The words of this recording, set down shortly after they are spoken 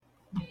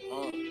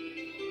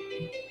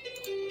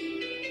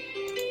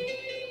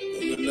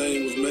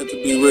name was meant to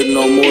be written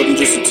on more than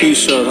just a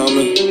t-shirt,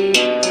 homie.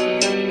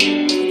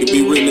 It could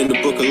be written in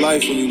the book of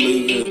life when you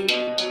leave here.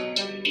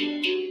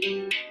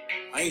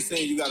 I ain't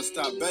saying you gotta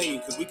stop banging,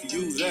 cause we could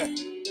use that.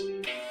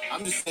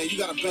 I'm just saying you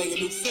gotta bang a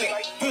new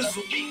set.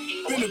 Pistol.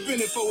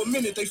 Been it for a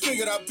minute, they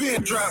figured I'd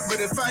been dropped. But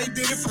if I ain't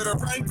did it for the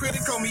right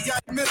critic on me, I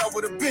admit I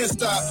would've been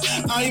stopped.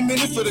 I ain't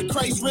meant it for the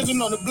Christ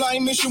risen on a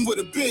blind mission with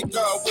a big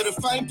God. With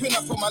a fine pen,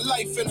 I put my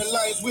life in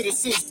alliance with it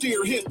since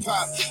dear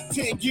hip-hop.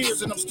 10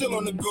 years and I'm still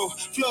on the go.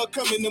 Flood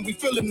coming and we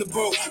filling the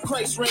boat.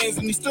 Christ reigns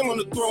and he's still on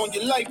the throne.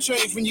 Your life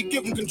changed when you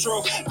give him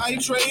control. I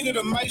traded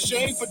a my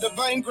shame for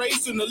divine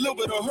grace and a little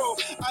bit of hope.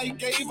 I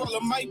gave all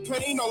of my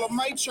pain, all of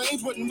my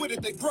chains, wasn't with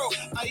it, they broke.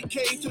 I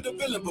came to the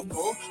villain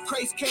before.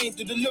 Christ came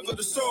to deliver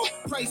the soul.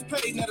 Price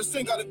paid, now the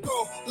sin gotta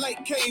go.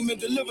 Light came and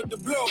delivered the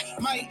blow.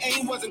 My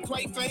aim wasn't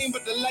quite fame,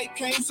 but the light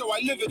came, so I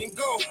live it and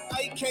go.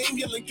 I came,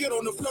 yelling, get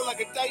on the floor like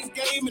a dice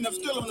game, and I'm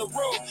still on the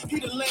road. He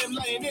the lamb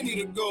lying in it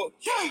to go.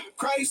 Yeah,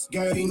 Christ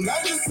gang,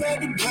 I just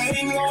had to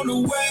bang on the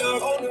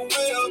well.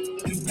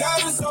 If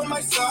God is on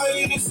my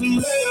side, it's a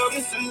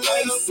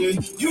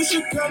layup. You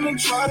should come and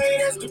try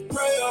it, that's the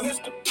prayer.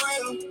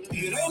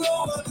 It ain't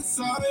no other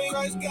side.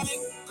 Christ gang,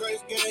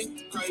 Christ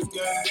gang, Christ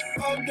gang.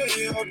 All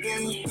day, all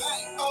day,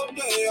 all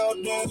day, all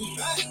day,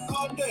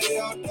 all day,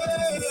 all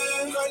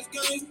day. Christ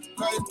gang,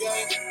 Christ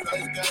gang,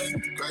 Christ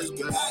gang, Christ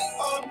gang.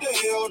 All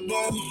day, all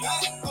day,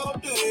 all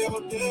day,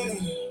 all day.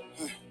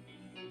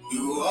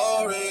 You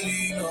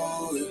already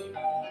know it.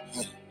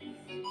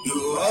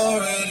 You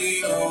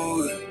already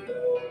know it.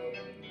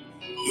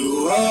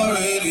 You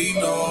already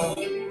know.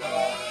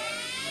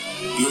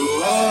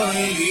 You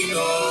already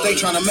know. They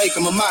tryna make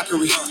him a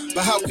mockery,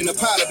 but how can a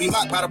potter be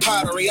mocked by the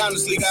pottery?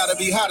 Honestly, gotta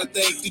be how to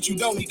think that you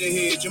don't need to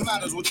hedge. You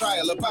might as well try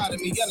a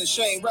lobotomy.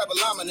 Unashamed rebel,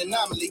 I'm an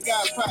anomaly.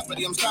 God's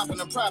property, I'm stopping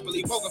them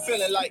properly. Woke up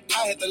feeling like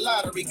I hit the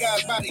lottery.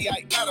 God's body,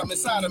 I got him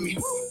inside of me.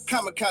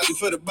 Kamikaze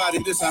for the body,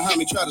 this how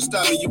me try to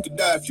stop me. You could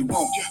die if you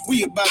want.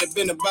 We about it,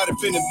 been about it,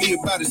 finna be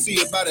about it,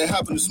 see about it,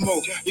 hop in the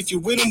smoke. If you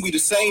with them, we the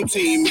same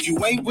team. If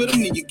you ain't with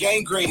them, then you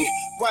gang green.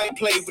 Why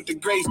play with the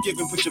grace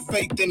given? Put your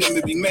faith in him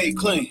and be made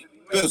clean.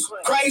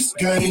 Christ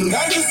gang,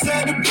 I just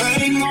had to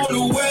bang on the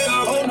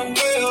well.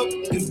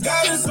 If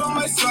God is on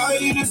my side,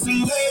 it's a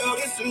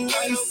layup.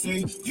 I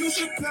say, you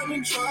should come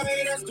and try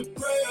it, that's the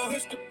prayer.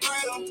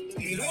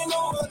 It ain't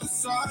no other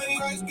side.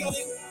 Christ gang,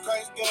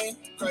 Christ gang,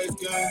 Christ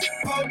gang.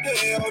 All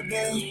day, all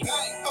day,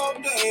 all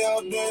day,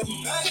 all day,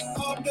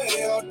 all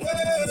day, all day.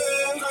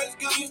 Christ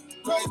gang,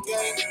 Christ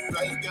gang,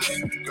 Christ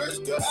gang,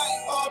 Christ gang.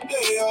 All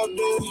day, all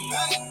day,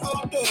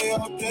 all day,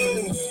 all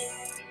day.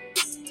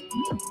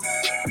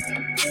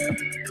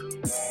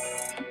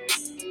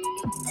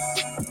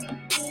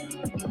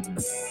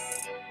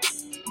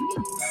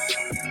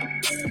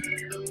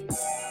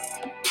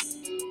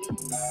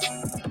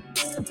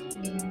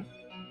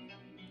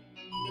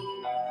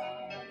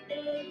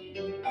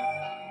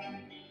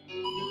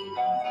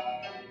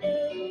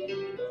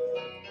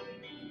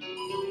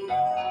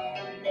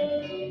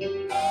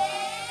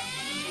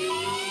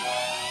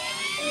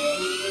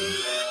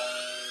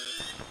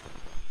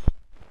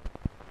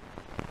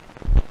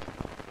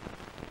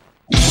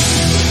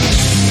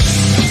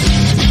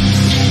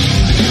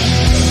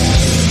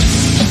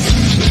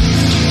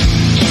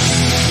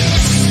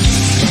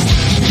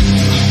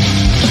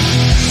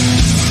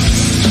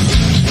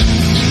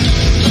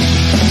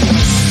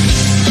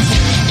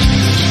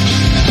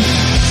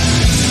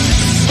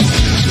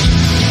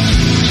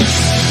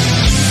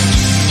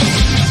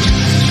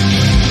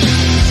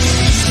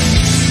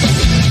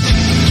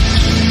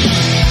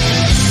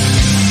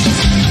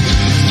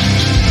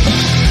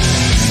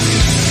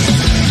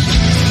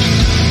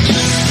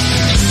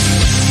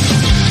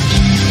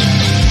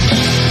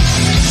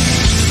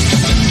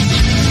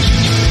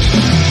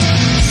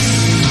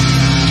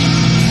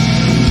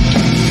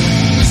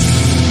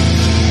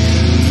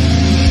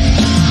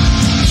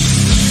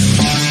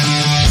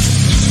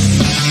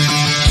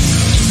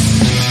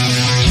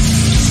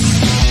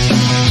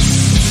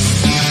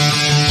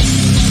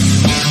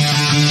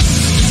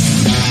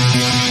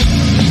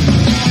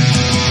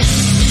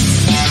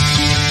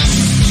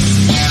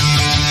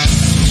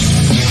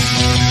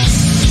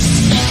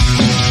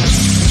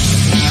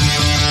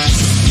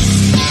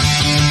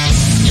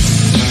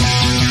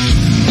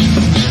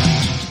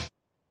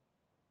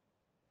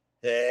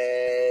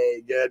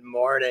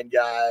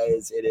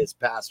 Guys, it is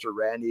Pastor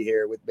Randy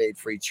here with Made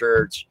Free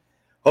Church.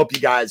 Hope you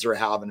guys are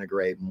having a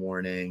great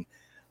morning.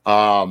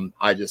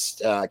 I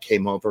just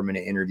came home from an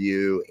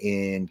interview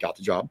and got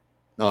the job.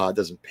 It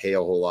doesn't pay a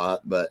whole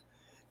lot, but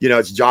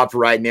it's a job for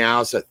right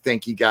now. So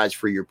thank you guys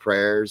for your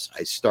prayers.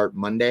 I start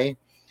Monday,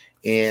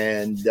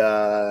 and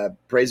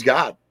praise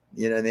God.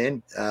 You know what I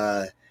mean?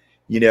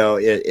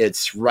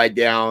 It's right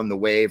down the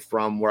way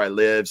from where I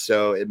live,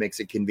 so it makes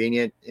it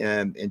convenient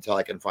until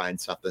I can find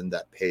something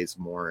that pays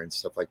more and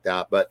stuff like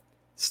that, but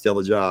still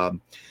a job.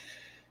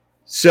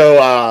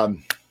 So,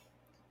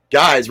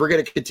 guys, we're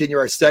going to continue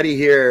our study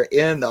here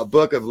in the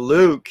book of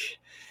Luke,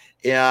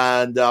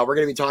 and we're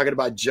going to be talking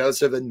about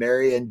Joseph and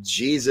Mary and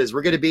Jesus.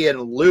 We're going to be in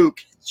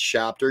Luke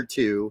chapter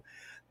 2,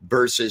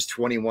 verses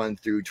 21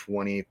 through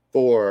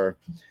 24.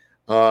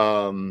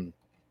 Give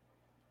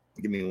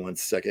me 1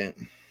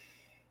 second.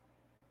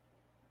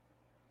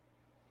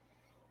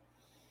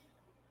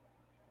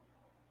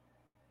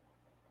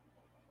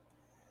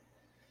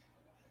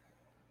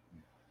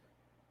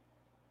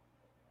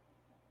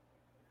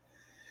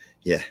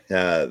 Yeah,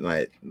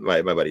 my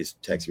buddies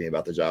texted me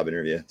about the job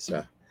interview.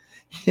 So,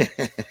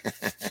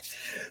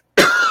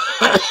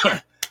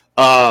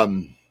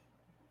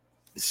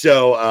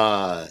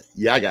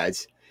 yeah,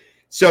 guys.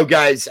 So,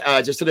 guys,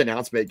 just an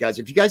announcement, guys.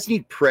 If you guys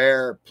need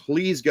prayer,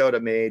 please go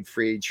to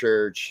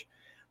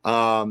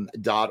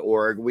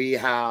madefreechurch.org. We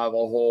have a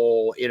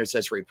whole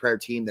intercessory prayer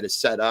team that is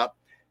set up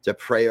to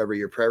pray over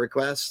your prayer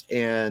requests.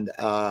 And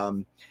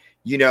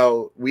you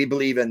know, we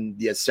believe in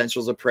the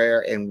essentials of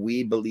prayer, and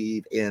we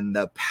believe in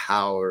the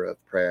power of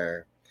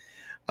prayer.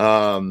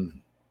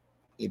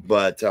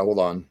 But hold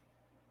on.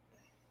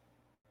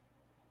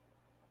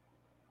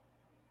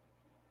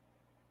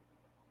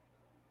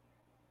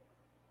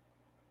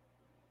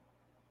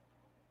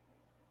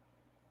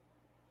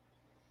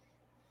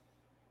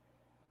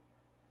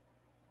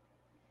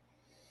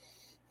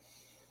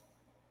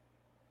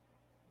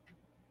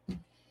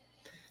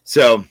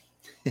 So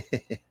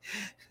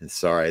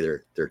sorry,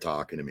 they're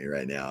talking to me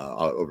right now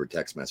over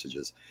text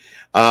messages.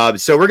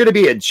 So we're going to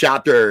be in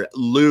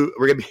Luke.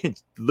 We're going to be in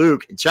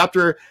Luke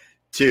chapter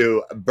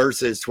 2,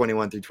 verses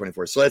 21 through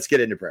 24. So let's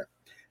get into prayer.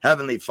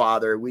 Heavenly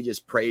Father, we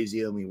just praise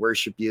you and we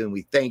worship you and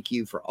we thank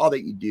you for all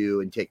that you do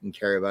and taking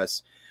care of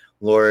us,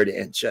 Lord,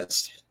 and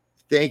just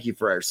thank you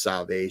for our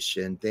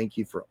salvation. Thank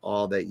you for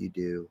all that you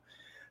do.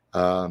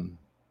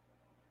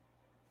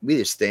 We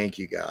just thank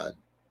you, God,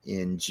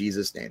 in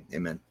Jesus' name.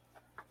 Amen.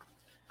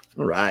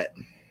 All right.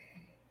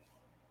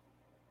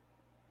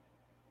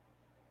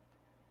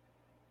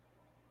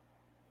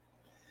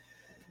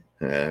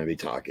 I'll be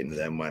talking to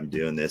them while I'm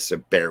doing this, so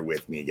bear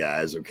with me,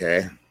 guys,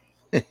 okay?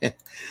 You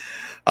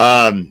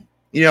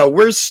know,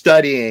 we're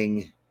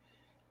studying,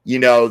 you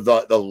know,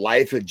 the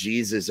life of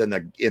Jesus in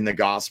the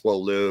Gospel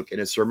of Luke in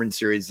a sermon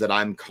series that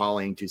I'm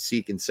calling To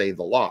Seek and Save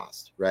the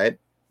Lost, right?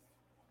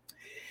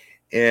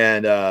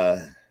 And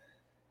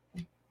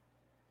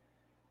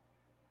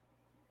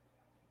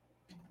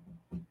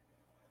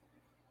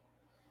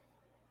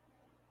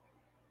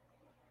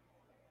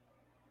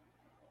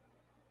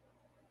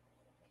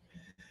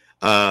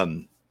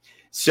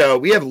so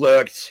we have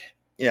looked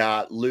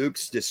at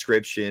Luke's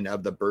description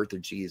of the birth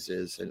of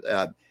Jesus.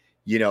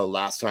 You know,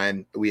 last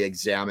time we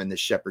examined the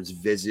shepherd's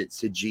visits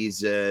to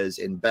Jesus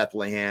in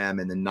Bethlehem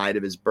and the night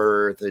of his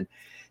birth. And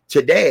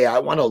today I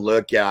want to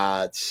look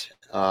at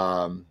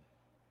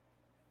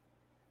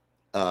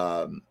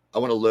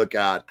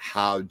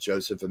how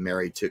Joseph and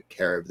Mary took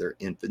care of their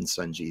infant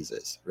son,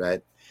 Jesus,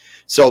 right?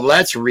 So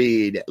let's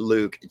read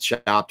Luke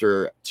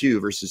chapter 2,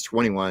 verses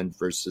 21,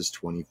 verses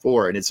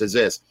 24. And it says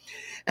this,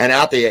 and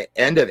at the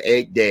end of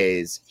 8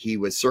 days, he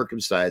was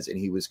circumcised and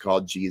he was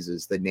called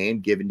Jesus, the name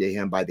given to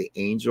him by the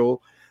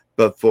angel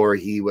before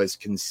he was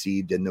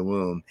conceived in the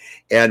womb.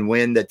 And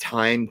when the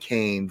time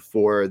came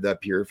for the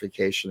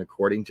purification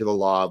according to the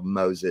law of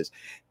Moses,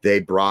 they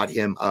brought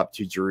him up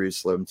to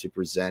Jerusalem to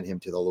present him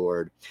to the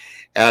Lord.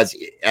 As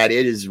it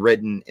is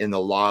written in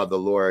the law of the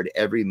Lord,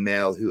 every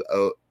male who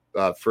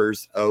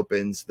first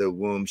opens the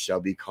womb shall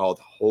be called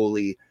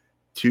holy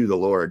to the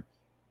Lord,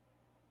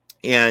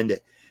 and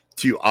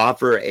to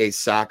offer a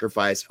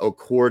sacrifice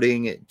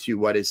according to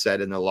what is said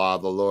in the law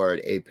of the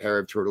Lord, a pair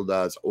of turtle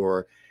doves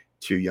or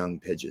 2 young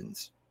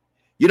pigeons.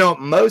 You know,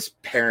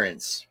 most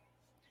parents,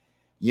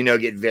 you know,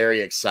 get very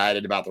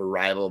excited about the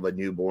arrival of a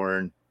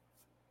newborn.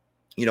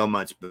 You know,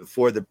 months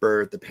before the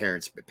birth, the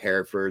parents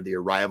prepare for the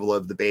arrival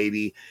of the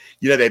baby.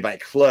 You know, they buy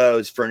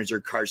clothes,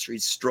 furniture, car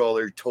seats,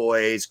 stroller,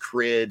 toys,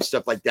 cribs,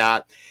 stuff like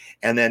that.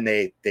 And then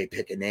they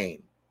pick a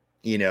name,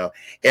 you know,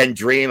 and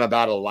dream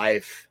about a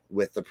life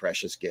with the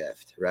precious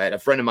gift, right? A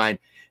friend of mine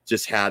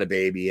just had a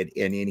baby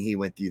and he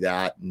went through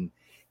that. And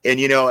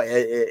you know,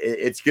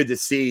 it's good to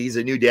see he's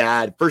a new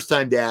dad, first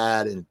time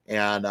dad.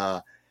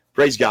 And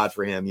praise God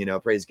for him, you know,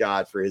 praise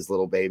God for his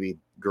little baby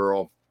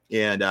girl.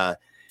 And,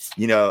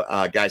 you know,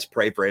 guys,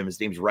 pray for him. His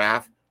name's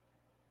Raph.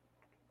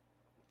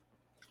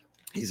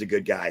 He's a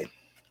good guy.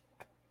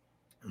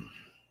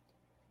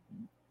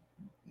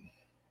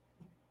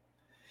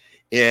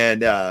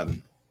 And,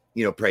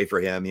 you know, pray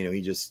for him. You know,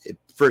 he just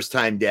first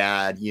time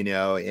dad, you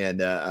know, and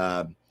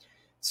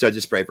so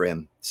just pray for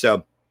him.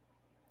 So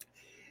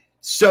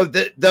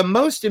the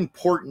most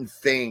important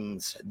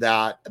things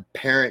that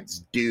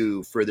parents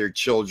do for their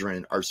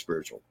children are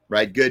spiritual,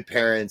 right? Good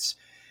parents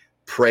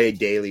pray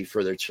daily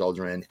for their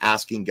children,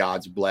 asking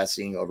God's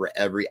blessing over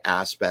every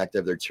aspect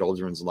of their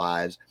children's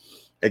lives,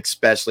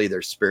 especially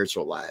their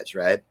spiritual lives,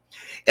 right?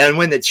 And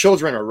when the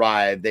children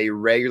arrive, they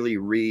regularly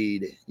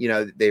read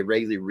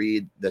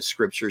the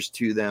scriptures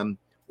to them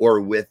or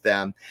with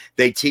them.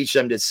 They teach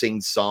them to sing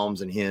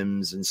psalms and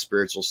hymns and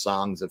spiritual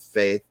songs of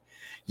faith.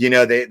 You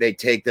know, they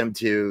take them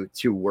to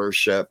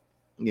worship,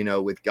 you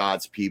know, with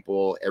God's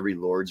people every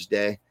Lord's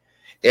Day.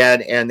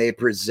 And they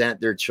present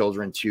their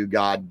children to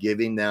God,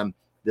 giving them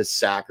the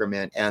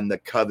sacrament and the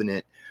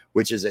covenant,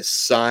 which is a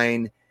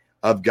sign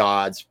of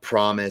God's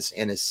promise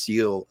and a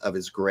seal of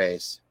his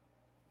grace.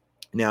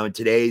 Now, in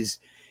today's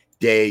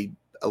day,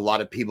 a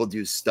lot of people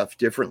do stuff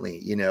differently.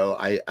 You know,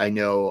 I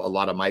know a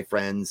lot of my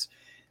friends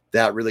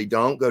that really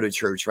don't go to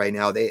church right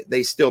now.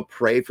 They still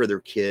pray for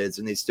their kids,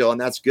 and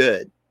and that's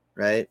good,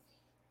 right?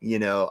 You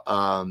know,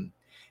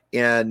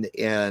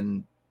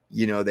 and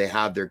you know, they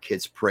have their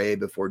kids pray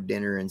before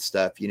dinner and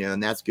stuff, you know,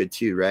 and that's good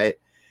too, right?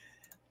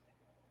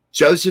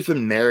 Joseph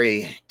and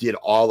Mary did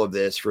all of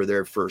this for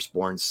their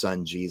firstborn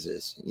son,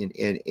 Jesus.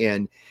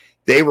 And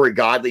they were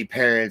godly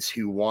parents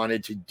who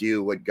wanted to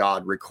do what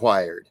God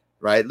required,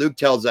 right? Luke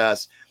tells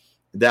us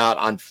that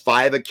on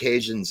 5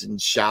 occasions in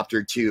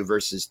chapter 2,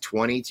 verses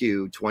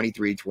 22,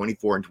 23,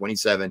 24, and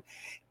 27,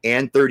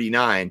 and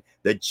 39,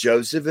 that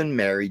Joseph and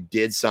Mary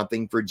did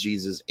something for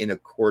Jesus in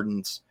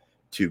accordance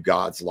to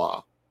God's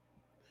law.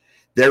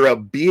 Their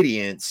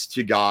obedience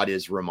to God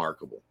is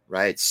remarkable,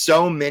 right?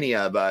 So many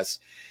of us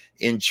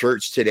in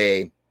church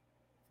today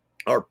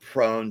are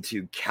prone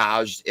to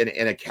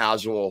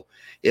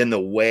in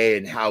the way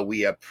and how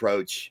we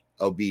approach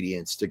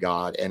obedience to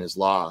God and his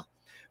law.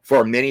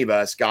 For many of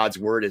us, God's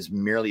word is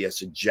merely a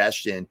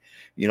suggestion.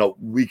 You know,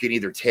 we can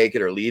either take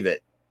it or leave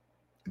it.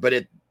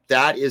 But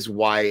that is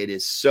why it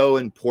is so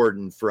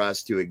important for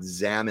us to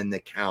examine the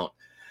account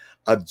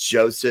of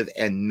Joseph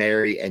and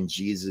Mary and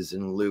Jesus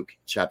in Luke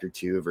chapter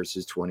 2,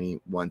 verses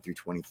 21 through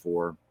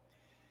 24.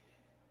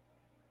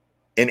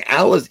 An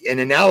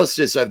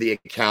analysis of the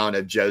account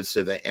of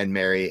Joseph and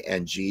Mary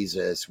and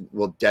Jesus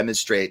will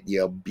demonstrate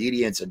the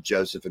obedience of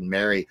Joseph and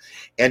Mary.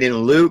 And in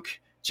Luke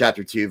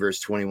chapter 2,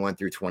 verse 21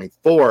 through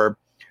 24,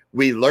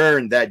 we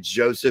learn that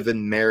Joseph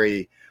and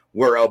Mary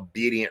were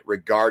obedient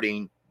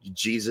regarding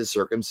Jesus'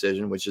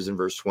 circumcision, which is in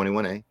verse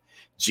 21a,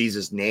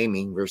 Jesus'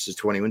 naming, verses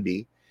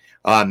 21b,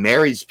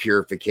 Mary's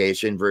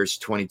purification, verse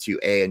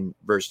 22a and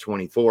verse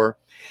 24,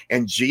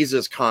 and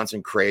Jesus'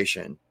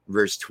 consecration,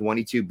 verse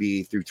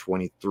 22b through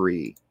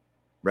 23,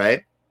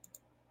 right?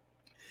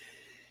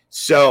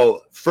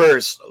 So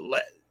first,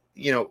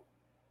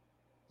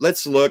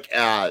 let's look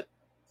at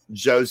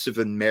Joseph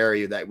and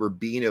Mary that were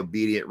being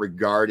obedient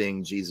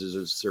regarding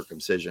Jesus'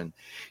 circumcision.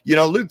 You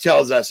know, Luke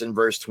tells us in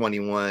verse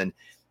 21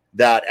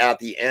 that at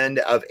the end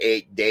of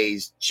 8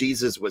 days,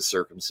 Jesus was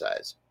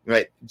circumcised,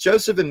 right?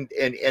 Joseph and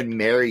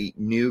Mary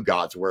knew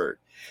God's word.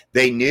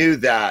 They knew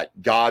that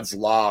God's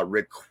law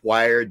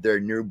required their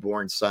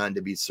newborn son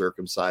to be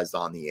circumcised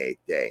on the 8th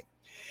day.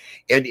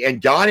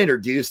 And God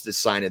introduced the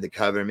sign of the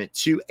covenant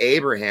to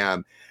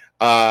Abraham.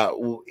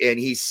 And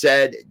he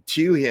said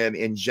to him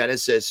in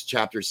Genesis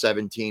chapter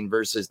 17,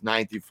 verses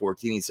 9 through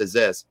 14, he says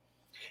this,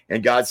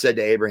 and God said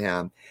to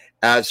Abraham,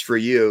 as for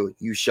you,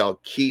 you shall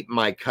keep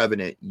my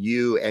covenant,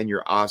 you and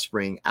your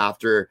offspring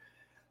after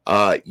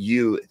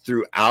you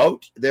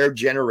throughout their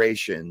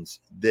generations.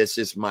 This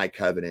is my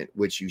covenant,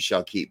 which you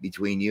shall keep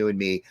between you and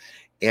me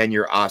and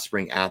your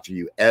offspring after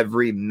you.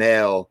 Every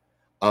male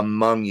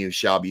among you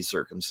shall be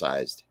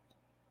circumcised.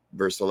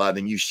 Verse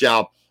 11, you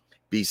shall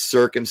be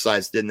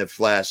circumcised in the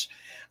flesh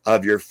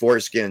of your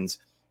foreskins,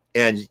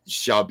 and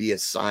shall be a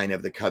sign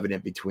of the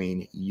covenant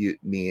between you,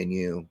 me and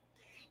you.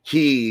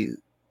 He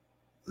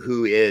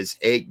who is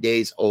 8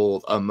 days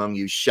old among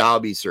you shall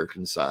be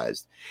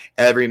circumcised.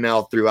 Every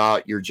male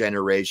throughout your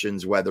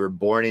generations, whether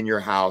born in your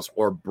house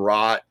or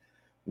bought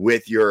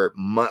with your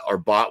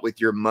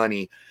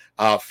money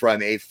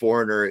from a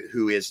foreigner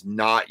who is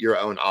not your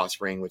own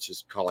offspring, which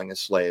is calling a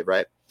slave,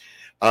 right?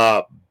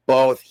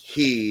 Both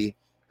he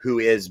who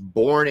is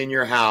born in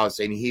your house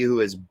and he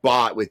who is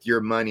bought with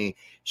your money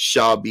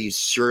shall be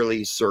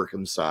surely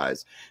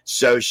circumcised.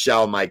 So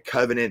shall my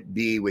covenant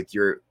be with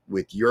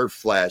your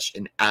flesh,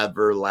 an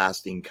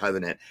everlasting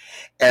covenant.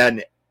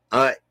 And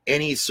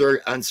any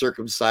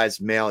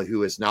uncircumcised male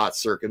who is not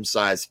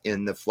circumcised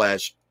in the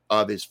flesh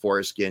of his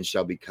foreskin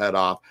shall be cut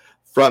off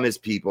from his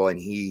people, and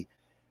he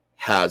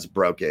has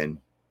broken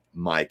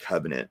my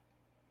covenant.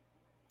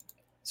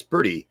 It's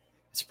pretty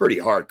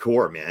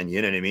hardcore, man.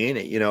 You know what I mean?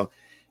 You know,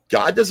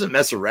 God doesn't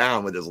mess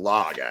around with his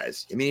law,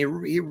 guys. I mean,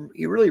 he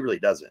really, really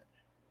doesn't.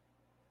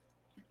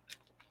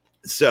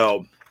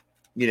 So,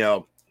 you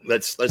know,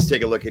 let's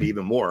take a look at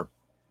even more.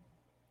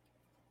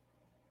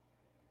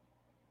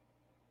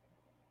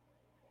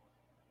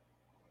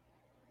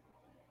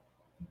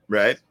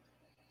 Right?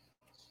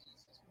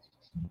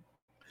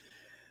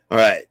 All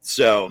right.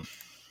 So,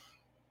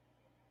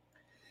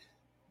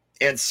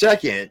 and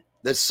second,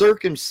 the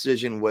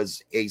circumcision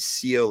was a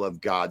seal of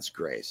God's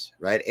grace,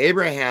 right?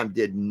 Abraham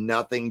did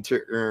nothing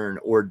to earn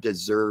or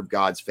deserve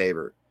God's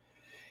favor.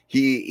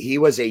 He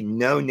was a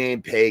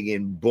no-name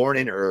pagan born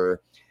in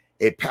Ur,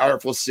 a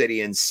powerful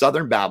city in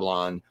southern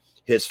Babylon.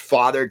 His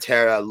father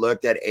Terah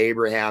looked at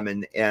Abraham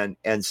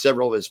and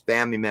several of his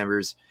family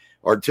members,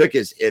 or took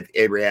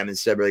Abraham and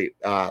several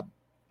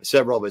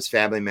of his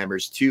family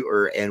members to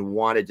Ur and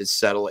wanted to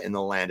settle in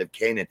the land of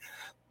Canaan,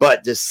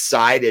 but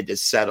decided to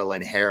settle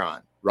in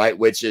Haran, right?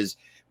 Which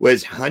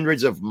was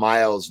hundreds of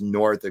miles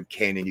north of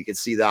Canaan. You can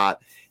see that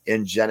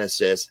in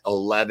Genesis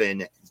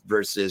 11,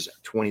 verses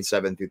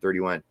 27 through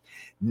 31.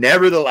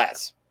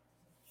 Nevertheless,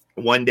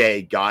 one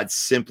day God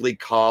simply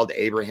called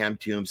Abraham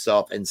to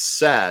himself and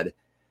said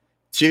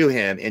to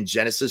him in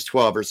Genesis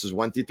 12, verses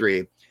 1 through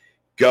 3,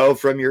 go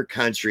from your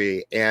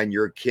country and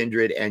your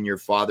kindred and your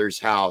father's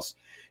house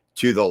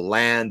to the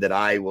land that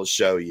I will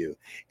show you,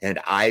 and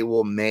I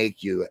will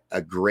make you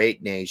a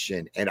great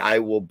nation, and I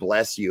will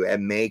bless you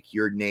and make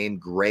your name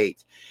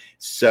great,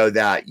 so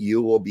that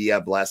you will be a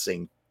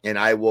blessing. And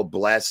I will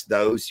bless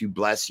those who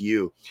bless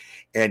you,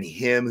 and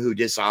him who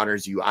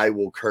dishonors you I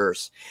will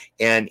curse.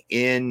 And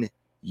in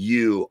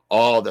you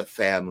all the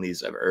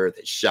families of earth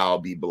shall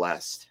be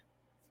blessed.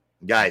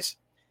 Guys,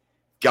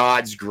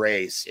 God's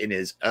grace in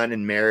his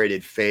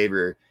unmerited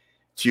favor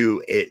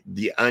to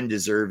the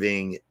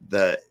undeserving,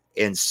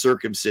 and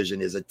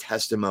circumcision is a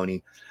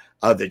testimony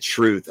of the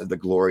truth of the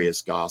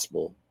glorious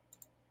gospel.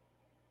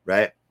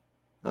 Right?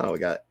 Oh, we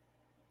got.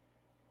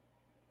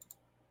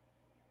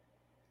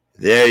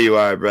 There you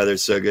are, brother.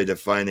 So good to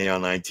find the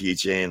online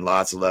teaching.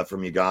 Lots of love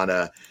from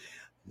Uganda.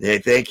 Hey,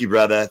 thank you,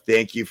 brother.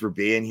 Thank you for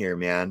being here,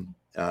 man.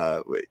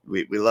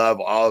 We love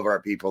all of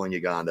our people in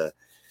Uganda.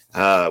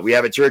 We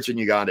have a church in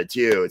Uganda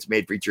too. It's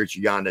Made Free Church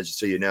Uganda, just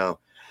so you know.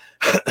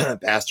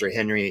 Pastor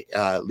Henry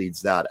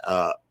leads that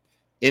up.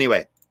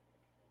 Anyway,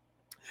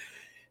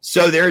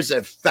 so there's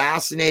a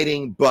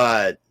fascinating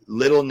but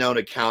little known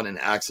account in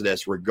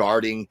Exodus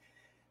regarding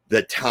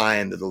the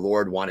time that the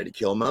Lord wanted to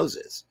kill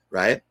Moses,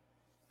 right?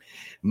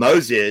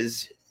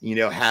 Moses,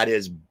 had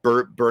his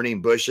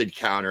burning bush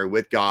encounter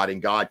with God,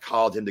 and God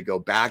called him to go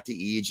back to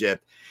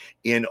Egypt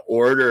in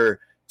order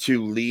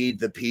to lead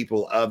the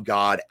people of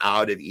God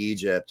out of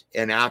Egypt.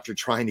 And after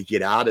trying to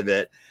get out of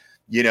it,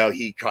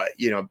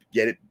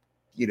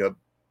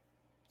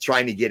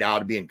 trying to get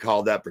out of being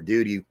called up for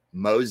duty,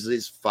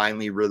 Moses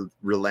finally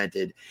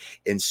relented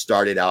and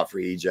started out for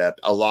Egypt,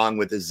 along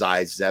with his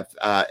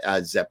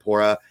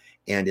Zipporah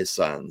and his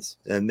sons.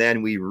 And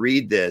then we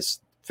read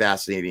this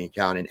fascinating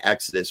account in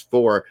Exodus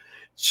 4,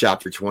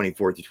 chapter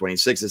 24 to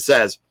 26. It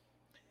says,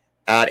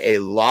 at a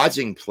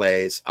lodging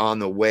place on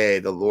the way,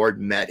 the Lord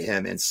met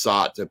him and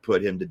sought to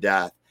put him to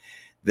death.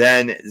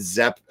 Then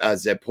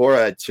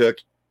Zipporah took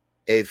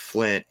a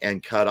flint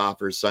and cut off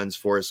her son's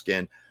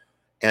foreskin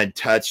and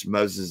touched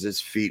Moses'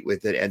 feet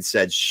with it and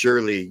said,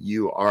 surely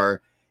you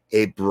are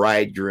a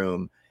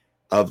bridegroom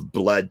of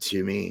blood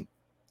to me.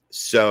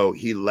 So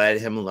he let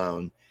him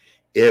alone.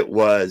 It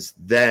was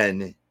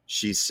then,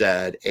 she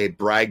said, a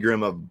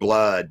bridegroom of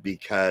blood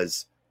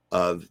because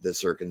of the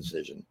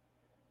circumcision.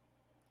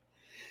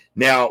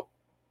 Now,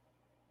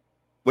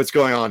 what's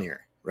going on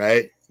here,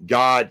 right?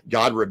 God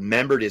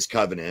remembered his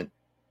covenant,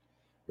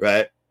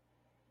 right?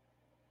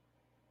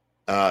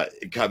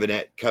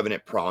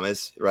 Covenant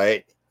promise,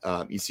 right?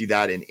 You see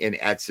that in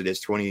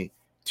Exodus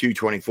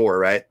 22:24,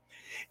 right?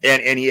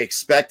 And he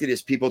expected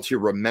his people to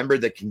remember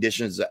the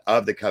conditions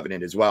of the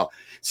covenant as well.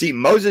 See,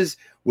 Moses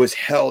was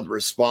held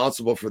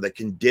responsible for the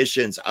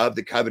conditions of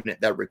the covenant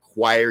that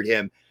required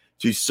him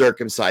to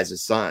circumcise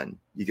his son.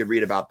 You can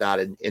read about that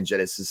in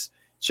Genesis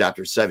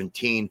chapter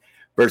 17,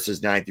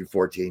 verses 9 through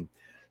 14.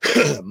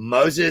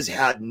 Moses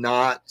had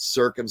not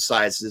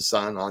circumcised his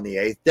son on the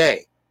 8th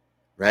day,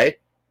 right?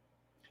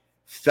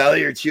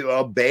 Failure to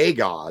obey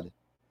God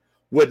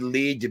would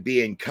lead to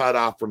being cut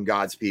off from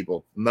God's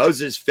people.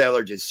 Moses'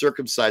 failure to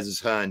circumcise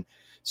his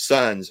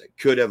sons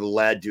could have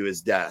led to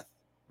his death,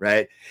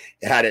 right?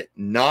 Had it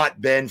not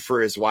been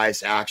for his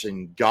wife's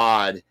action,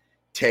 God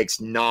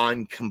takes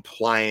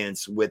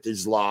non-compliance with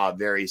his law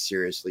very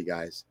seriously,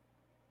 guys.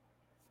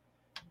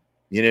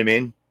 You know what I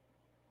mean?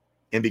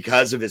 And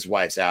because of his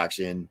wife's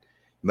action,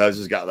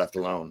 Moses got left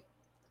alone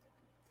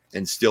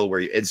and still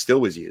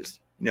was used.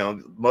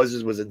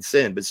 Moses was in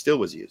sin, but still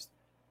was used.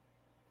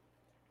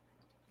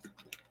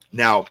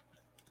 Now,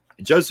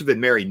 Joseph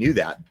and Mary knew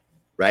that,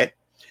 right?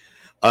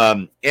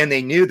 And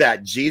they knew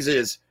that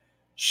Jesus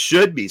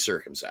should be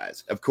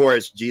circumcised. Of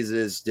course,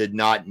 Jesus did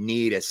not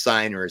need a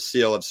sign or a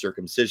seal of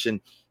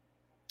circumcision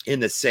in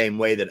the same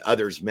way that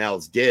others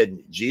males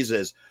did.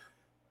 Jesus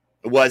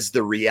was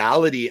the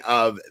reality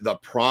of the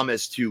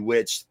promise to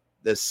which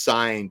the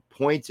sign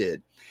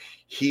pointed.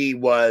 He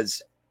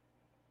was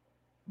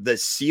the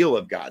seal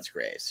of God's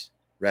grace,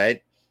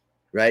 right?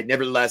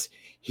 Nevertheless,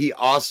 he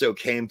also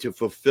came to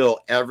fulfill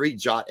every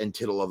jot and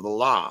tittle of the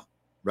law,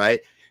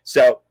 right?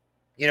 So,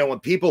 when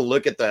people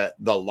look at the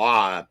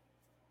law,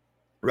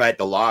 right,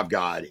 the law of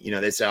God,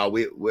 they say, "Oh,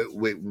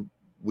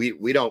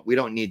 we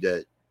don't need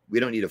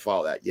to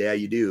follow that." Yeah,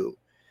 you do,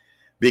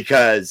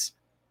 because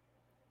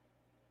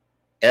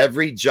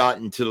every jot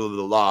and tittle of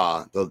the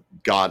law,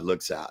 God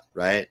looks at,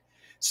 right?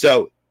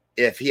 So,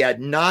 if he had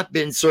not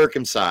been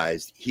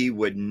circumcised, he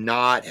would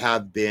not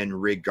have been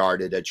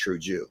regarded a true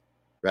Jew,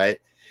 right?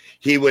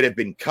 He would have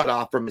been cut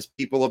off from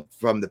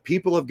the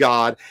people of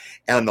God,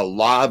 and the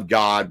law of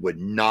God would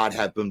not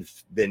have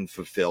been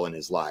fulfilled in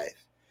his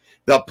life.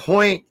 The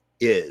point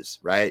is,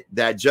 right,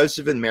 that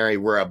Joseph and Mary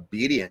were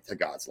obedient to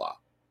God's law.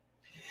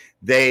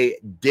 They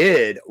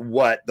did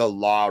what the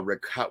law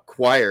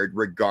required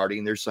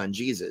regarding their son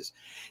Jesus.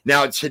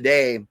 Now,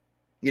 today,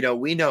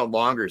 we no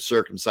longer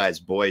circumcise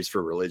boys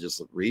for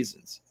religious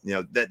reasons.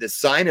 The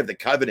sign of the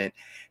covenant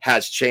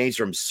has changed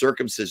from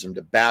circumcision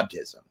to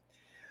baptism.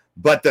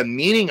 But the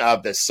meaning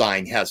of the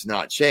sign has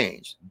not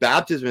changed.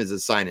 Baptism is a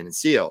sign and a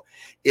seal.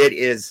 It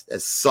is a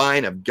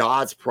sign of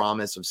God's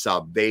promise of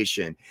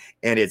salvation,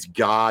 and it's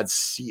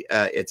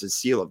a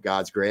seal of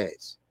God's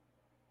grace.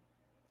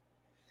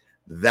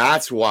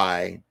 That's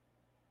why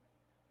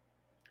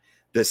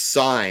the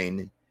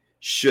sign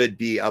should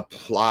be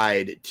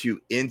applied to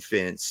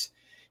infants,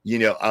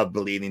 of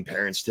believing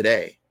parents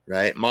today,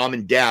 right? Mom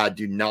and dad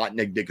do not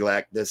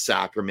neglect the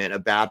sacrament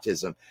of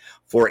baptism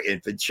for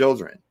infant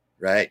children.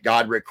 Right?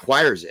 God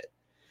requires it,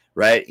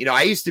 right?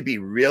 I used to be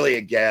really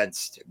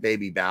against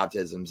baby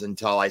baptisms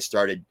until I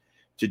started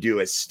to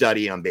do a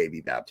study on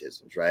baby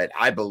baptisms, right?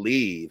 I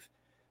believe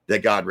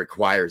that God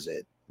requires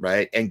it,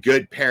 right? And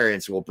good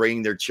parents will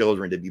bring their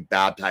children to be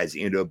baptized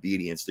into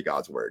obedience to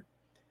God's word.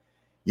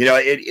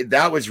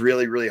 That was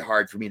really, really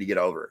hard for me to get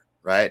over,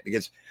 right?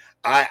 Because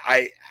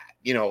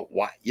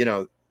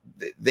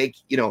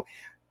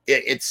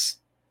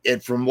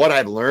and from what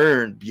I've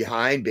learned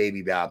behind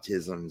baby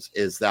baptisms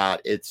is that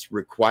it's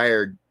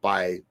required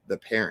by the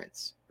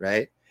parents,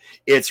 right?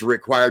 It's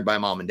required by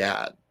mom and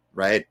dad,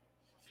 right?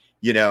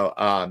 You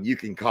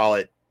can call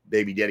it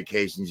baby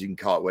dedications, you can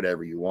call it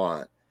whatever you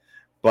want,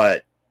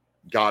 but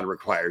God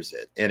requires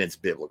it, and it's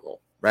biblical,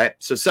 right?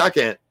 So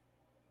second,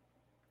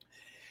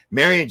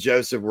 Mary and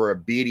Joseph were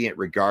obedient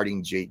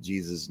regarding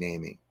Jesus'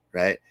 naming,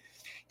 right?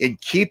 In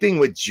keeping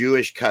with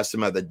Jewish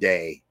custom of the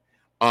day,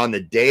 on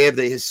the day of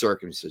his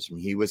circumcision,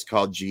 he was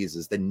called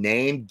Jesus, the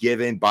name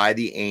given by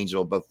the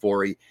angel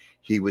before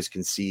he was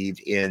conceived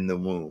in the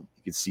womb.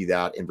 You can see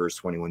that in verse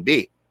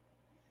 21b.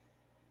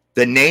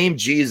 The name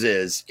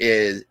Jesus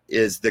is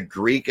the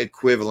Greek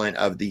equivalent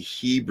of the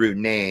Hebrew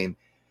name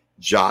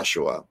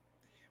Joshua,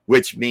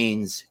 which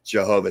means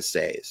Jehovah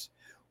saves.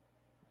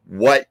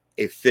 What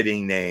a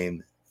fitting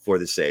name for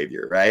the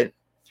Savior, right?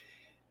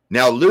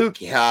 Now, Luke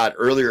had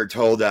earlier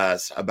told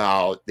us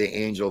about the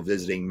angel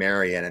visiting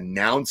Mary and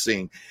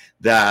announcing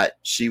that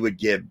she would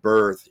give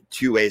birth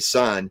to a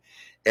son,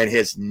 and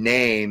his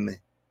name,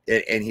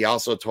 and he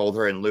also told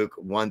her in Luke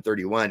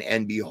 1:31,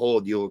 and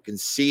behold, you will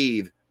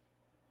conceive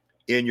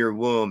in your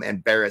womb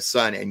and bear a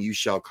son, and you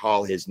shall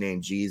call his name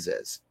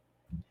Jesus.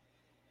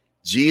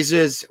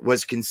 Jesus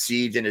was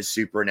conceived in a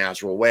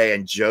supernatural way,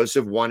 and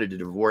Joseph wanted to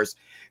divorce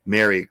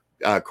Mary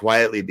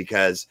quietly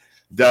because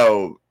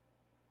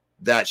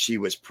that she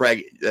was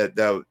pregnant,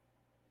 though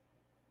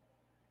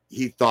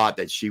he thought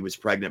that she was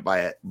pregnant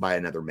by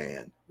another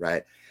man,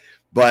 right?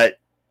 But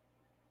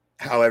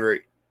however,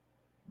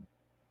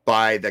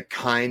 by the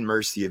kind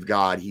mercy of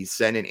God, he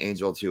sent an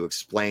angel to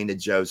explain to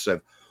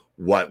Joseph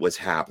what was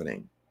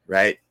happening,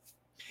 right?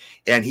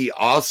 And he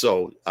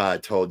also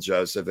told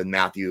Joseph in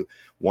Matthew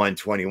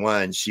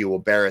 1:21, she will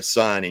bear a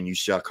son, and you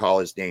shall call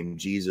his name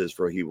Jesus,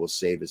 for he will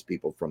save his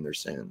people from their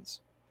sins.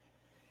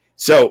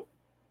 So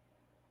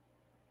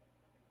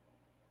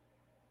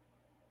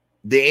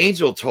the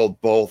angel told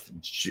both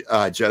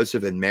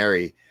Joseph and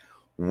Mary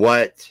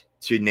what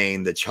to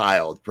name the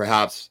child.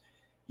 Perhaps,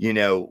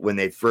 when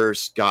they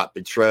first got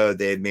betrothed,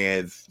 they may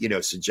have,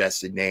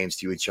 suggested names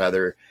to each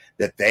other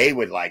that they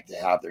would like to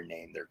have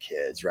their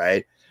kids,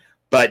 right?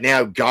 But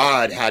now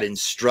God had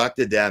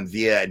instructed them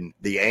via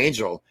the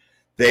angel.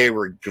 They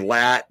were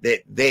glad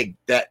that they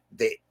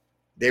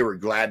were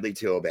gladly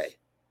to obey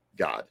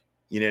God.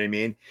 You know what I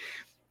mean?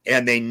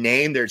 And they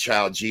named their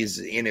child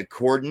Jesus in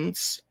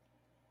accordance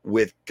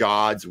with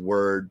God's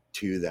word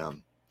to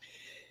them.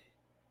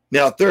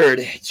 Now,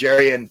 third,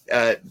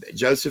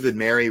 Joseph and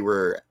Mary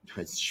were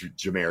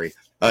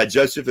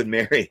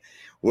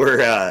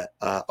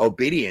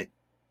obedient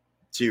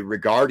to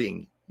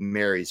regarding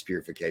Mary's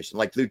purification.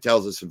 Like Luke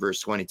tells us in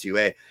verse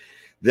 22a,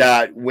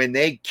 that when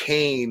they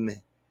came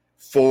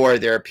for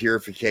their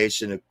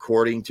purification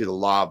according to the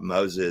law of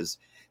Moses,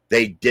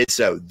 they did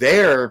so.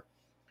 There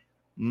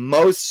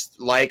most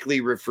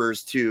likely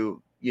refers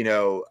to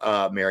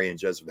Mary and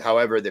Joseph.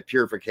 However, the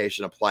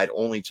purification applied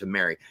only to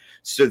Mary.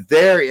 So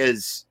there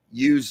is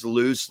used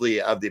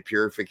loosely of the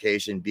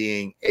purification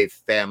being a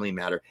family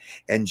matter.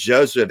 And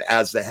Joseph,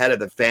 as the head of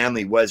the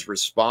family, was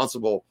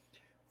responsible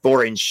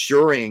for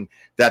ensuring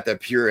that the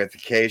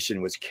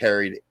purification was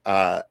carried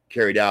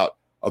out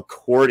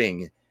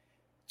according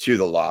to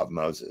the law of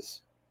Moses.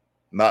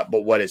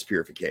 But what is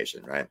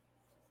purification, right?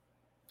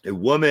 A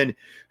woman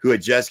who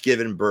had just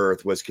given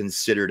birth was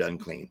considered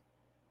unclean.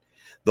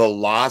 The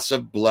loss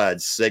of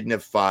blood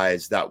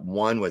signifies that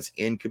one was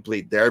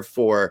incomplete,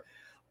 therefore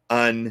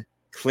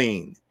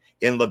unclean.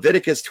 In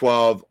Leviticus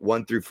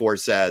 12:1-4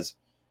 says,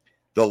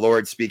 the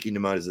Lord speaking to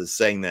Moses,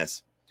 saying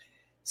this,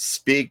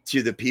 speak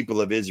to the people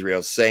of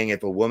Israel, saying,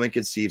 if a woman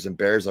conceives and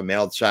bears a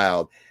male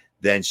child,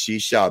 then she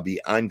shall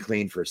be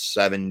unclean for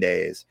 7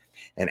 days.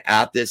 And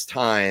at this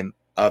time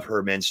of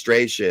her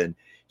menstruation,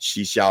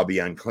 she shall be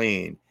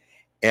unclean.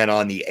 And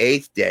on the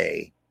 8th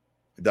day,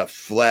 the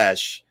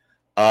flesh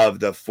of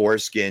the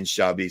foreskin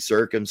shall be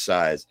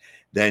circumcised.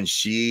 Then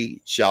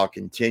she shall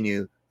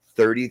continue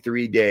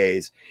 33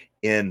 days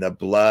in the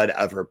blood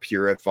of her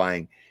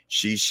purifying.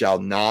 She shall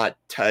not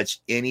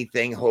touch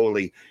anything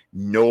holy,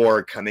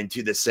 nor come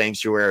into the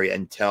sanctuary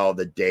until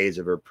the days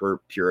of her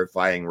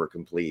purifying were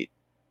complete.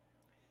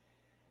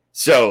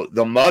 So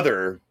the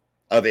mother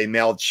of a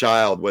male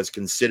child was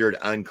considered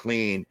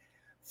unclean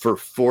for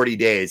 40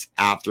 days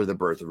after the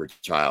birth of her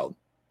child.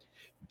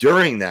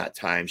 During that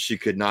time, she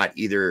could not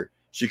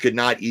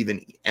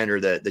even enter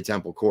the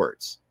temple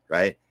courts,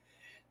 right?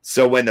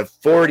 So when the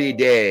 40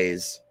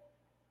 days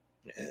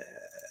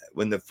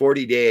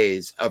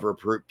of her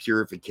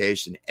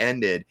purification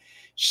ended,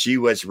 she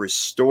was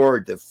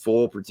restored to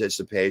full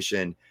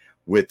participation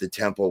with the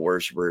temple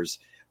worshipers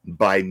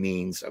by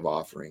means of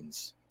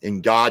offerings.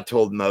 And God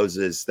told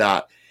Moses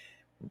that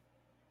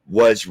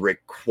what was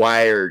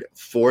required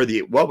for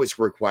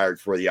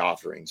the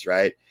offerings,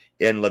 right?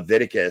 In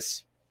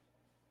Leviticus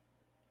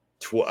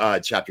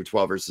chapter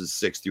 12, verses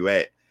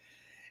 6-8.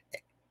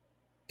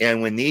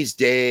 And when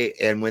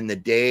the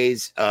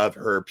days of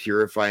her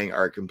purifying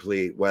are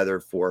complete, whether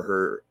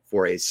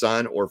for a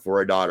son or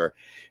for a daughter,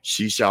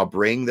 she shall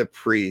bring the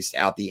priest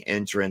out the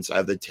entrance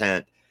of the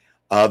tent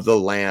of the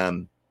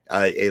lamb,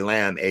 a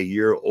lamb a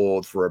year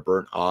old for a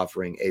burnt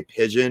offering, a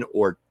pigeon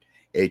or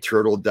a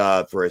turtle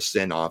dove for a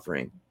sin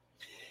offering.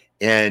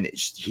 And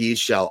he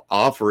shall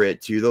offer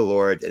it to the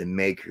Lord and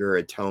make her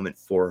atonement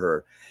for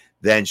her.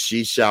 Then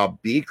she shall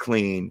be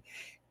clean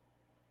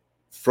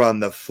from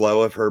the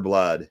flow of her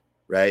blood,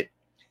 right?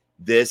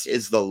 This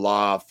is the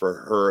law for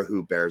her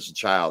who bears a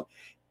child,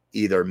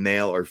 either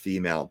male or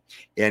female.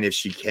 And if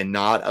she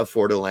cannot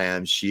afford a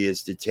lamb, she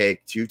is to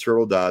take 2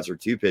 turtle doves or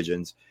 2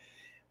 pigeons,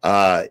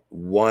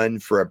 one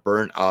for a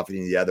burnt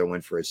offering, the other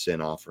one for a sin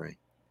offering.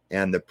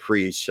 And the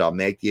priest shall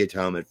make the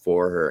atonement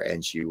for her,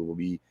 and she will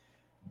be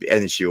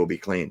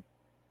clean.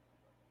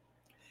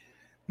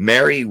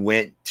 Mary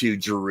went to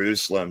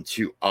Jerusalem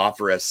to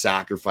offer a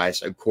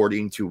sacrifice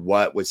according to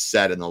what was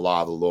said in the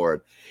law of the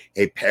Lord,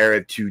 a pair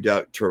of 2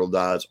 turtle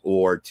doves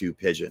or 2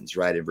 pigeons,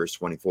 right, in verse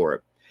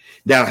 24.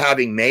 Now,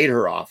 having made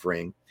her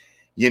offering,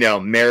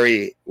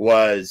 Mary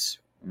was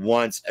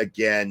once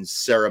again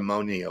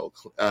ceremonially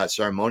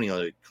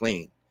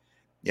clean.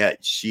 Yet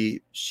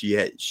she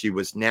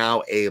was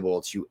now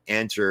able to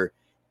enter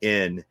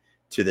in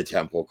to the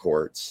temple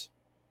courts,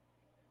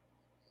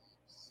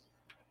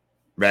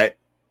 right?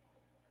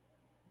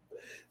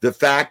 The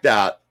fact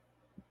that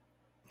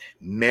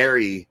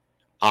Mary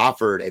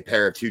offered a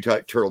pair of 2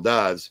 turtle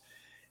doves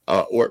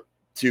or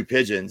 2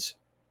 pigeons,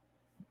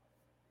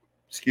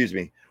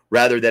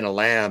 rather than a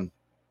lamb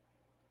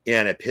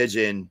and a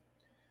pigeon,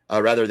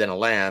 or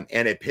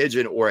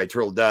a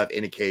turtle dove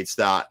indicates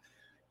that,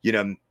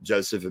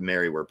 Joseph and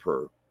Mary were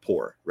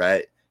poor,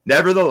 right?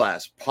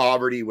 Nevertheless,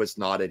 poverty was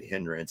not a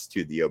hindrance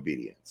to the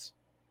obedience.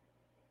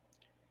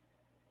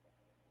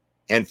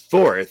 And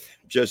fourth,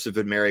 Joseph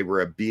and Mary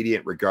were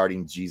obedient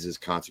regarding Jesus'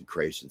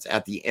 consecrations.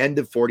 At the end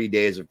of 40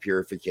 days of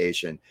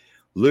purification,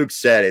 Luke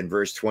said in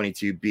verse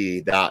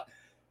 22b that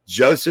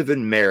Joseph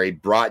and Mary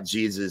brought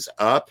Jesus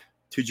up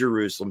to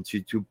Jerusalem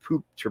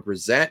to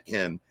present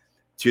him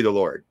to the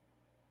Lord.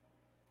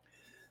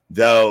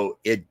 Though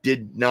it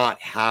did not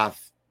have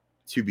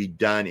to be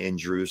done in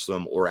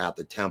Jerusalem or at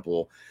the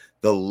temple,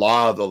 the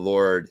law of the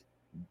Lord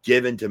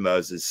given to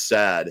Moses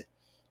said,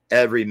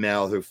 every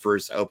male who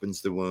first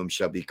opens the womb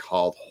shall be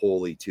called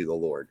holy to the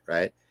Lord,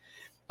 right?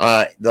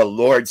 The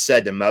Lord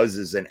said to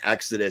Moses in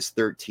Exodus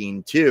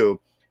 13:2,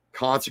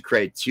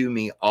 consecrate to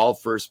me all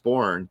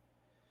firstborn,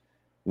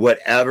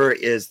 whatever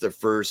is the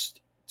first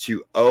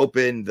to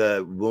open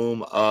the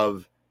womb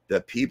of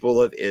the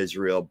people of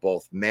Israel,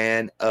 both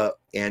man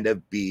and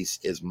of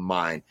beast, is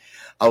mine.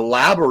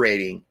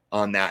 Elaborating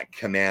on that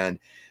command,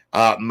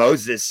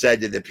 Moses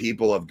said to the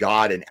people of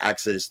God in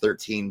Exodus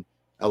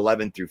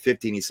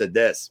 13:11-15, he said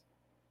this: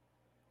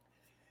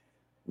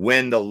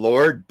 when the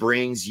Lord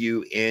brings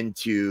you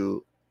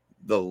into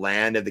the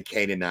land of the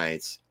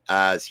Canaanites,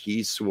 as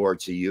he swore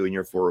to you and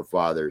your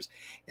forefathers,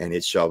 and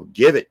it shall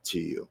give it to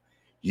you,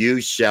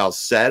 you shall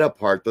set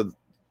apart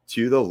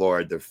to the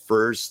Lord the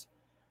first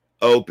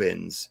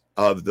opens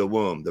of the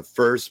womb. The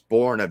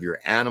firstborn of your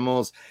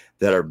animals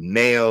that are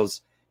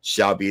males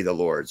shall be the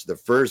Lord's. The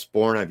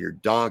firstborn of your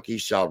donkey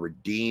shall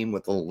redeem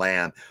with a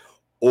lamb,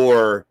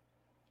 or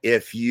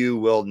if you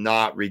will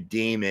not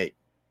redeem it,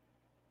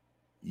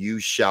 you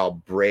shall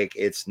break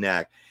its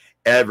neck.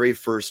 Every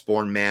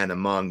firstborn man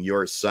among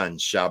your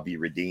sons shall be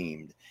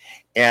redeemed.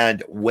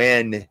 And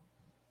when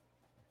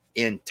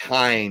in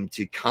time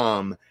to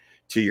come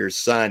to your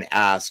son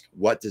ask,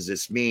 what does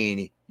this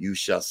mean? You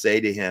shall say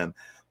to him,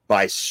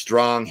 by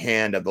strong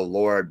hand of the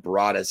Lord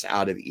brought us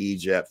out of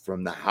Egypt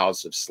from the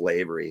house of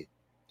slavery.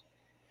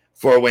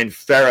 For when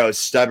Pharaoh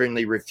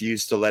stubbornly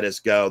refused to let us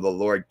go, the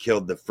Lord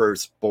killed the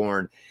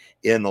firstborn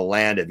in the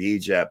land of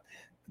Egypt,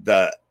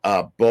 both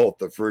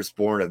the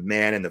firstborn of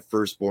man and the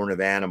firstborn of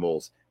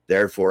animals.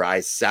 Therefore, I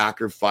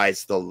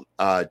sacrifice to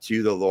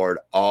the Lord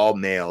all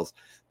males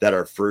that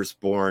are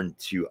firstborn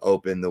to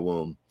open the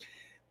womb.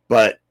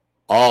 But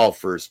all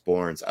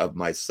firstborns of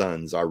my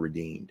sons are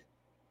redeemed.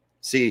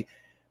 See,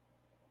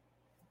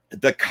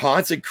 the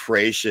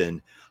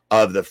consecration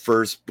of the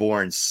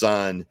firstborn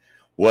son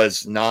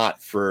was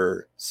not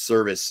for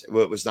service.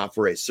 Well, it was not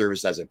for a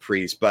service as a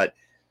priest, but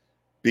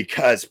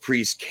because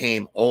priests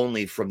came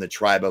only from the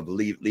tribe of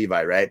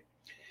Levi, right?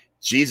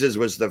 Jesus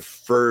was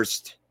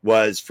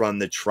from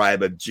the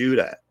tribe of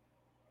Judah,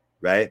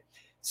 right?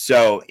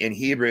 So in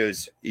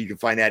Hebrews, you can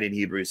find that in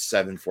Hebrews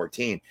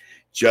 7:14.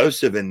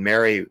 Joseph and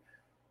Mary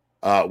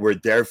were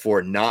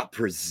therefore not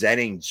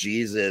presenting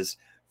Jesus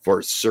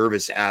for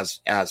service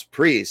as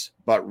priests,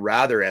 but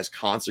rather as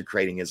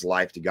consecrating his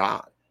life to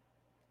God.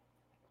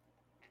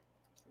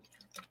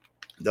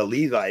 The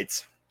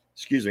Levites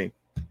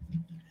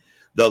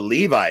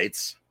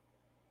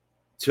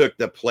took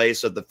the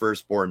place of the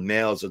firstborn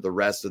males of the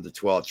rest of the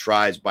 12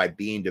 tribes by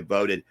being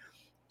devoted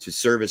to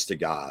service to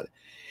God.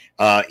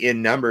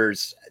 In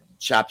Numbers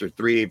chapter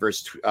 3,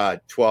 verse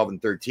 12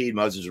 and 13,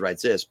 Moses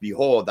writes this: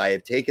 "Behold, I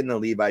have taken the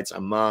Levites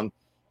among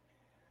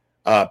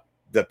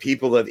the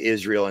people of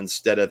Israel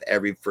instead of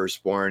every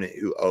firstborn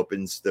who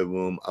opens the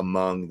womb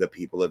among the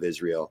people of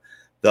Israel.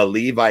 The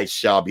Levites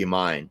shall be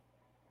mine,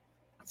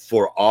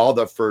 for all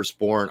the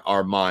firstborn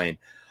are mine.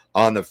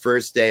 On the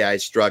first day I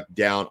struck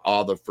down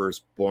all the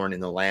firstborn in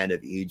the land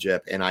of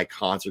Egypt, and I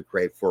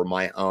consecrate for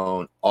my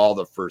own all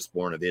the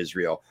firstborn of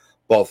Israel,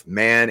 both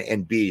man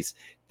and beast.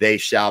 They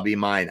shall be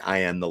mine. I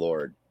am the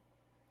Lord."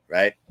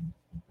 Right?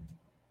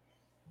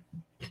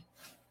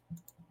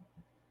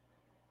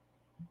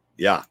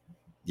 Yeah.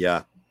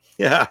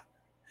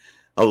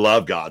 I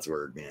love God's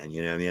word, man.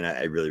 You know what I mean?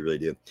 I really, really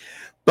do.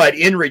 But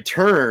in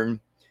return,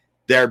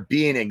 they're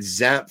being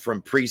exempt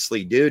from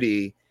priestly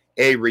duty.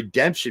 A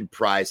redemption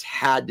price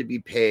had to be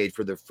paid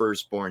for the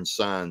firstborn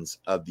sons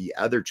of the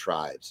other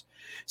tribes.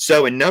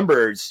 So in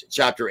Numbers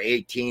chapter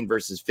 18,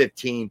 verses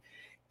 15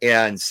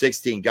 and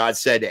 16, God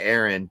said to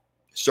Aaron,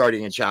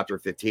 starting in chapter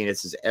 15, it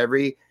says,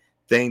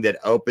 "Everything that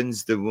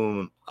opens the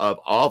womb of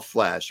all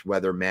flesh,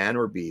 whether man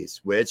or beast,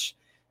 which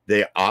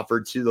they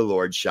offered to the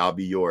Lord, shall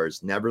be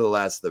yours.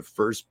 Nevertheless, the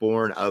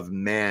firstborn of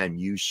man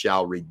you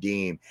shall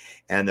redeem,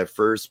 and the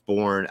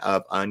firstborn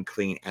of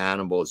unclean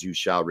animals you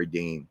shall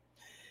redeem.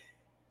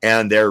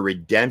 And their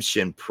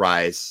redemption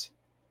price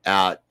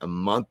at a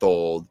month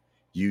old,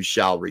 you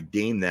shall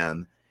redeem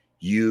them.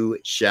 You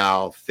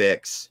shall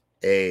fix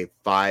at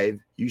 5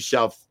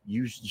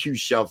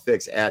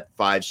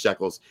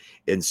 shekels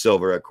in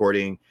silver,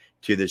 according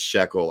to the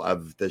shekel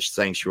of the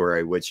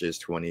sanctuary, which is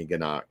 20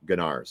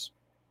 ganars."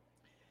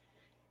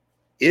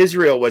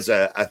 Israel was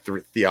a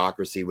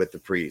theocracy with the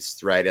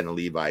priests, right, and the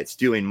Levites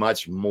doing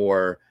much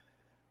more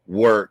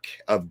work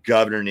of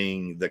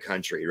governing the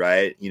country,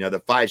 right? You know, the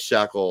 5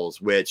 shekels,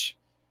 which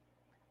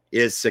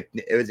at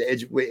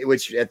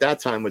that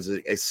time was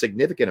a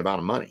significant amount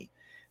of money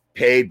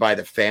paid by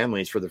the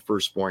families for the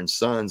firstborn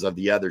sons of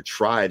the other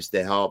tribes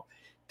to help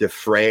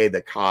defray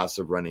the cost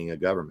of running a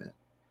government.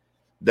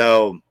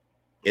 Though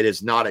it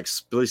is not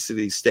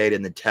explicitly stated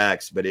in the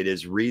text, but it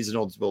is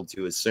reasonable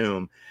to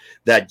assume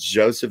that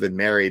Joseph and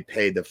Mary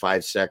paid the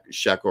 5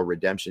 shekel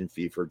redemption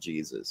fee for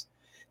Jesus,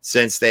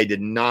 since they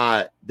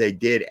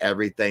did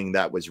everything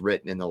that was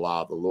written in the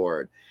law of the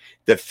Lord.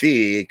 The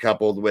fee,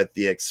 coupled with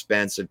the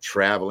expense of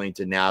traveling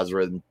to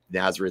Nazareth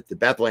to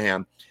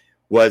Bethlehem,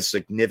 was a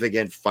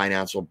significant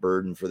financial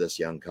burden for this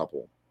young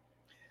couple.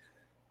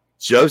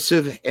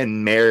 Joseph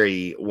and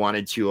Mary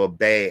wanted to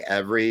obey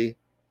every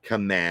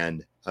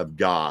command of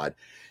God,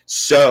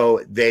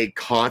 so they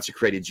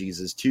consecrated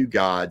Jesus to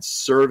God's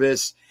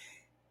service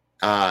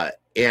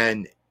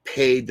and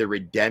paid the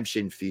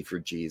redemption fee for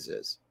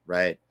Jesus,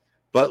 right?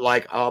 But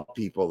like all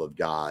people of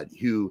God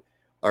who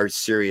are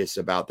serious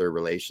about their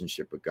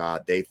relationship with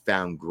God, they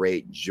found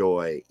great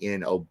joy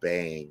in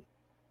obeying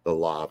the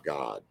law of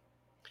God.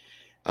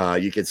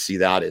 You can see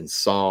that in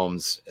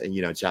Psalms,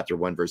 chapter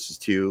 1, verses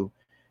 2,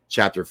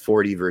 chapter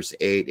 40, verse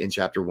 8, in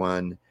chapter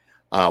 1,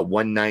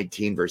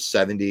 119, verse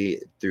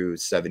 70 through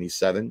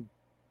 77,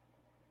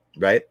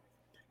 right?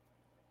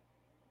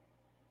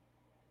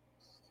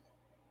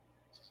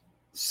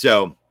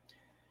 So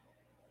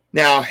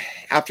now,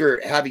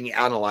 after having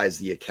analyzed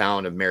the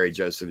account of Mary,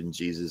 Joseph, and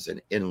Jesus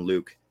in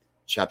Luke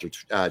chapter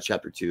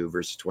 2,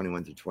 verses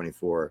 21 through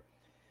 24,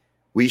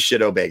 we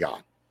should obey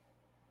God.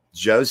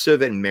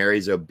 Joseph and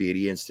Mary's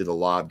obedience to the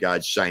law of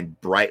God shine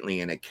brightly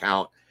in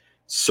account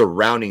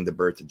surrounding the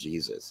birth of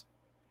Jesus.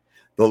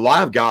 The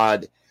law of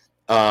God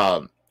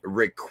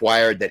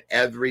required that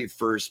every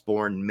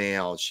firstborn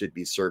male should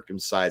be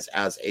circumcised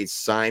as a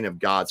sign of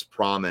God's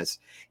promise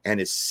and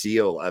a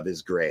seal of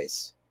his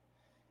grace.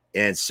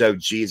 And so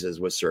Jesus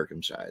was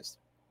circumcised.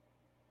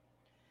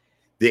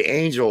 The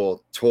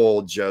angel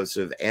told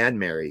Joseph and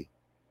Mary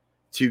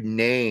to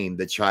name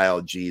the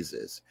child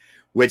Jesus,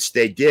 which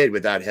they did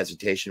without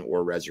hesitation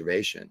or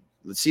reservation.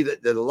 Let's see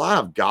that the law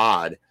of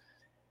God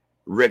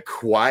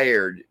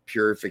required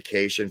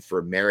purification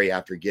for Mary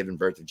after giving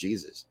birth to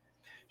Jesus.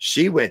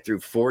 She went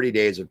through 40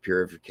 days of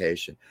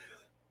purification,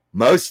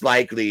 most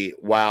likely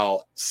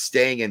while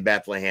staying in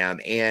Bethlehem,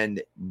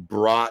 and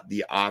brought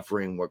the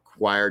offering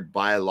required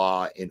by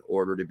law in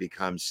order to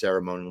become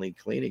ceremonially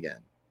clean again.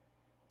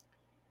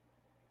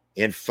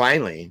 And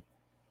finally,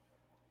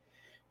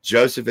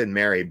 Joseph and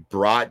Mary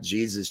brought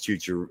Jesus to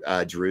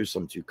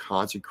Jerusalem to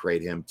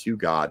consecrate him to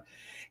God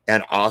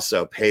and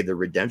also pay the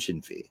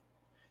redemption fee,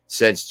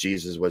 since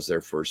Jesus was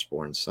their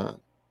firstborn son.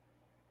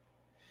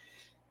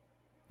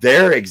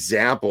 Their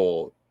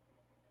example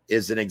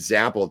is an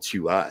example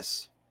to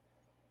us.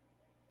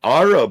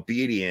 Our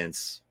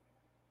obedience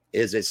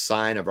is a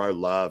sign of our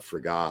love for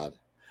God.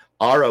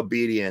 Our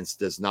obedience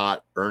does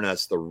not earn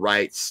us the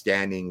right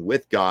standing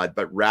with God,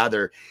 but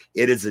rather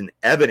it is an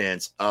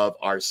evidence of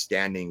our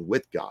standing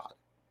with God.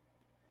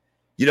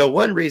 You know,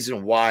 one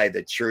reason why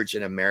the church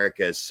in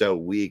America is so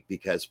weak,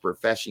 because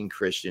professing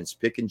Christians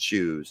pick and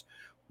choose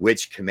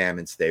which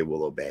commandments they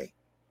will obey.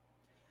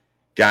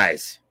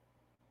 Guys,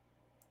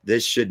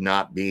 this should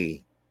not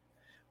be.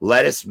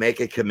 Let us make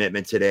a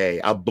commitment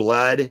today,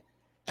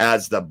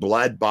 as the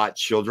blood-bought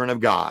children of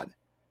God,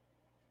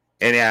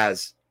 and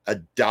as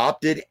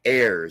adopted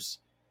heirs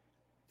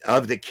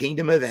of the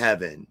kingdom of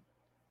heaven,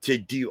 to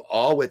do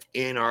all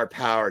within our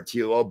power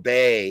to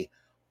obey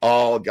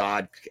all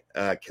God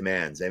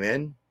commands.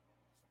 Amen.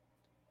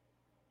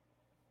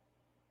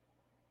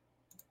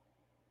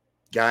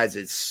 Guys,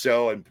 it's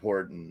so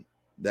important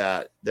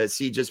that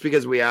see, just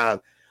because we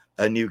have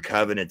a new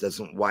covenant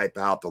doesn't wipe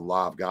out the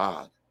law of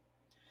God.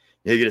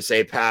 You're going to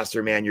say,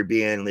 Pastor, man, you're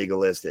being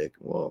legalistic.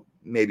 Well,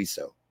 maybe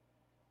so.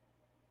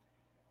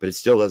 But it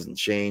still doesn't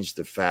change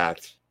the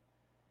fact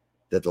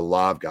that the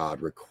law of God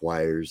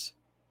requires,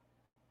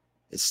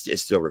 it's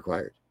still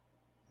required.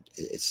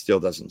 It still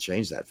doesn't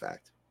change that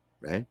fact,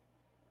 right?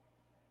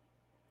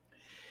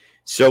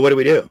 So what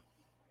do?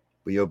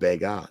 We obey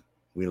God.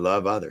 We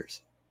love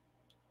others.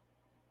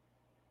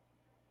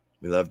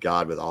 We love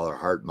God with all our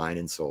heart, mind,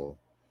 and soul.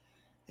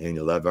 And we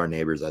love our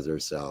neighbors as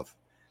ourselves.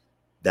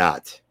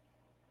 That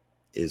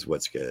is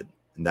what's good.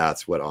 And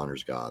that's what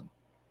honors God,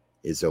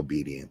 is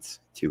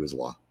obedience to his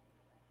law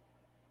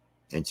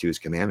and to his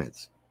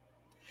commandments.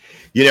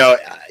 You know,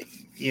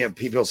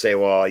 people say,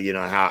 well,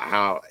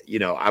 how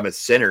I'm a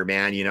sinner,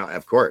 man.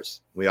 Of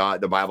course we all,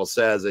 the Bible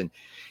says, and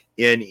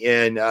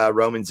in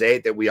Romans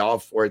 8 that we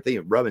all, or I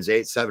think Romans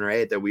 8, 7 or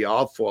 8, that we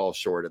all fall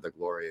short of the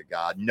glory of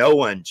God. No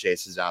one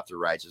chases after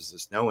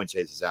righteousness. No one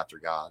chases after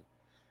God.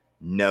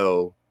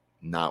 No,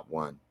 not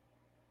one.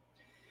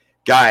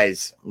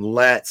 Guys,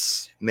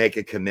 let's make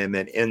a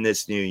commitment in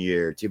this new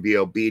year to be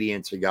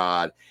obedient to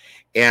God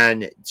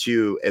and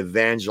to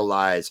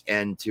evangelize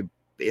and to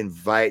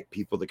invite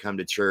people to come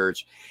to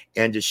church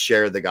and to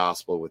share the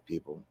gospel with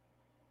people.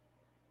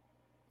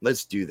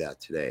 Let's do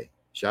that today,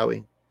 shall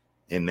we?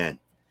 Amen.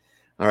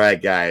 All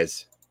right,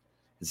 guys.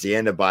 It's the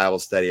end of Bible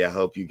study. I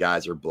hope you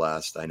guys are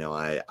blessed. I know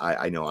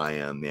I know I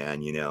am,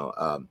 man,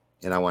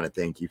 and I want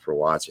to thank you for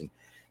watching.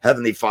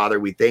 Heavenly Father,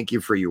 we thank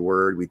you for your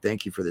word. We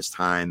thank you for this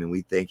time, and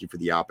we thank you for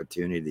the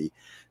opportunity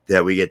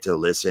that we get to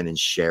listen and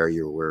share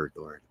your word,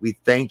 Lord. We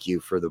thank you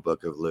for the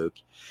book of Luke.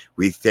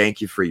 We thank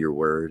you for your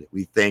word.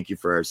 We thank you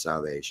for our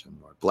salvation,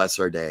 Lord. Bless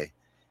our day.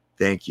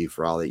 Thank you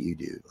for all that you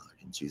do, Lord.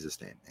 In Jesus'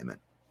 name, amen.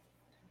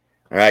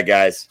 All right,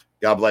 guys.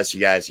 God bless you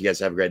guys. You guys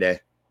have a great day.